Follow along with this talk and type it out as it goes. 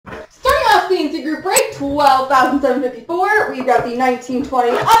CNC group break, 12,754. We've got the 1920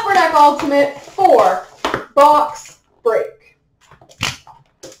 Upper Deck Ultimate 4-box break.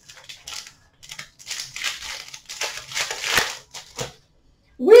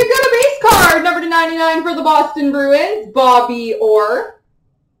 We've got a base card, number /99 for the Boston Bruins, Bobby Orr.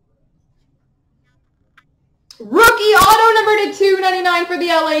 Rookie auto number /299 for the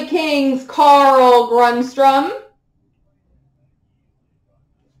LA Kings, Carl Grundstrom.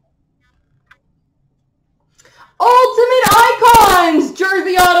 Ultimate Icons,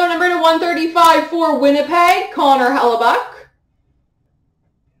 jersey auto number /135 for Winnipeg, Connor Hellebuck.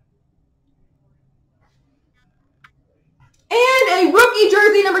 And a rookie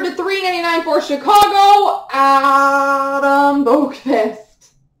jersey number /399 for Chicago, Adam Boqvist.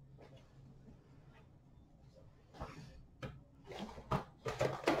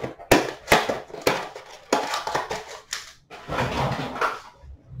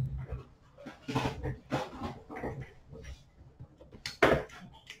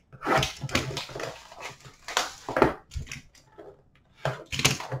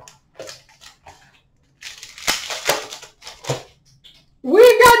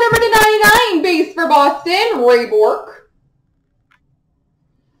 We've got number /99 base for Boston, Ray Bourque.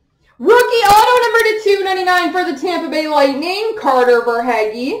 Rookie auto number /299 for the Tampa Bay Lightning, Carter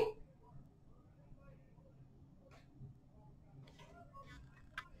Verhaeghe.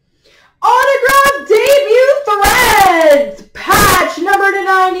 Autograph debut threads, patch number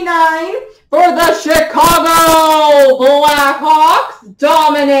 /99 for the Chicago Blackhawks,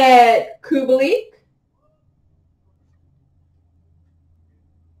 Dominic Kubalik.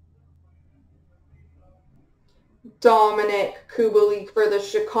 Dominic Kubalik for the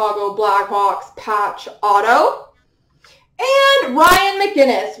Chicago Blackhawks patch auto. And Ryan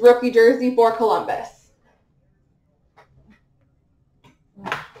McGinnis, rookie jersey for Columbus.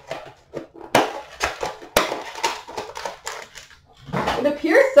 It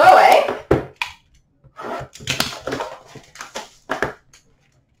appears so, eh?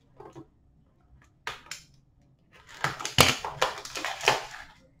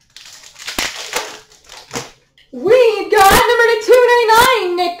 We've got number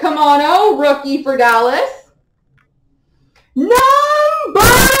 /299, Nick Camano, rookie for Dallas. Number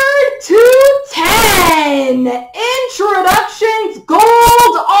 /210, Introductions Gold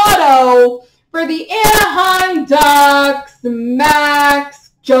Auto for the Anaheim Ducks,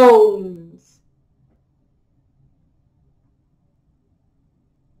 Max Jones.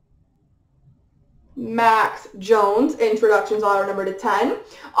 Max Jones, Introductions Auto number /10.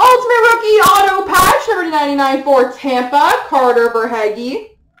 Ultimate Rookie Auto Patch number /99 for Tampa, Carter Verhaeghe.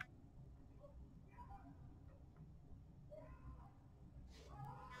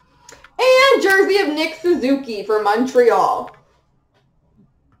 And jersey of Nick Suzuki for Montreal.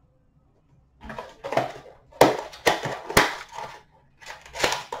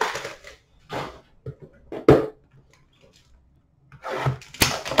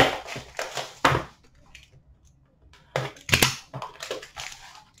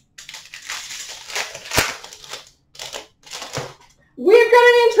 We've got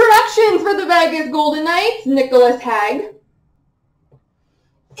an introduction for the Vegas Golden Knights, Nicholas Hague.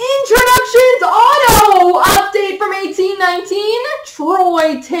 Introductions Auto update from 1819,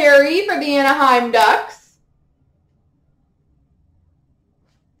 Troy Terry for the Anaheim Ducks.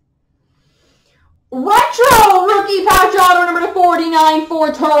 Retro Rookie Patch Auto number /49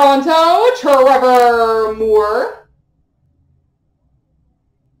 for Toronto, Trevor Moore.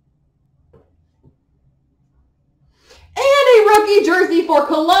 And a rookie jersey for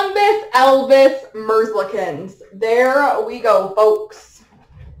Columbus, Elvis Merzlikins. There we go, folks.